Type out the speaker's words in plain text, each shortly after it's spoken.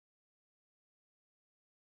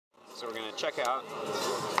So we're going to check out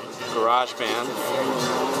GarageBand.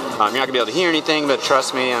 You're not going to be able to hear anything, but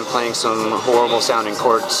trust me, I'm playing some horrible sounding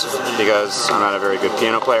chords because I'm not a very good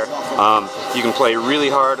piano player. You can play really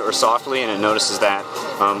hard or softly and it notices that.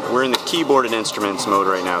 We're in the keyboarded instruments mode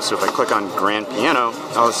right now, so if I click on grand piano,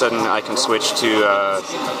 all of a sudden I can switch to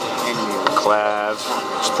clav,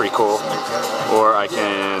 which is pretty cool, or I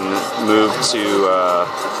can move to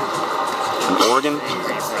an organ,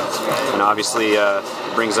 and obviously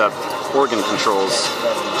brings up organ controls.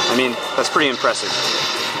 I mean, that's pretty impressive.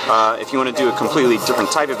 If you want to do a completely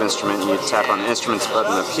different type of instrument, you tap on the instruments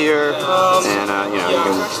button up here, and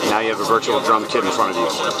now you have a virtual drum kit in front of you.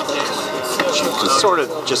 You can sort of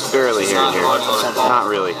just barely hear it here. Not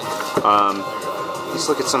really. Let's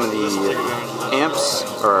look at some of the amps,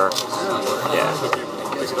 or yeah.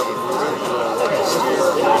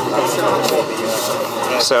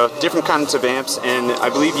 So different kinds of amps, and I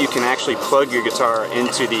believe you can actually plug your guitar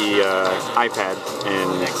into the iPad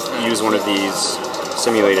and use one of these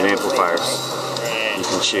simulated amplifiers. You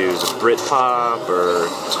can choose Britpop or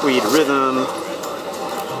Tweed Rhythm.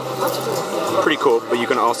 Pretty cool, but you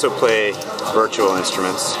can also play virtual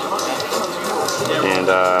instruments. And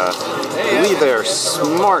I believe they are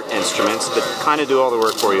smart instruments that kind of do all the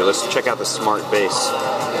work for you. Let's check out the smart bass.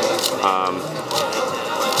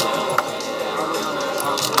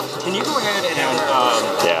 Can you go ahead and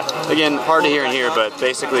yeah, again, hard to hear in here, but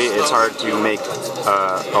basically it's hard to make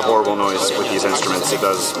a horrible noise with these instruments. It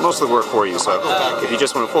does most of the work for you, so if you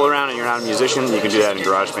just want to fool around and you're not a musician, you can do that in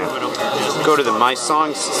GarageBand. Go to the My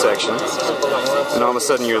Songs section, and all of a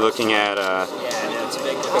sudden you're looking at a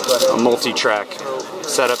multi-track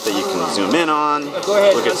setup that you can zoom in on,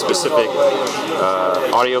 look at specific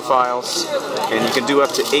audio files, and you can do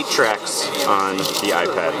up to 8 tracks on the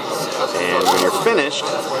iPad. And when you're finished,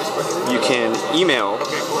 you can email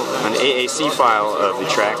an AAC file of the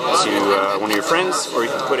track to one of your friends, or you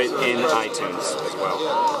can put it in iTunes as well.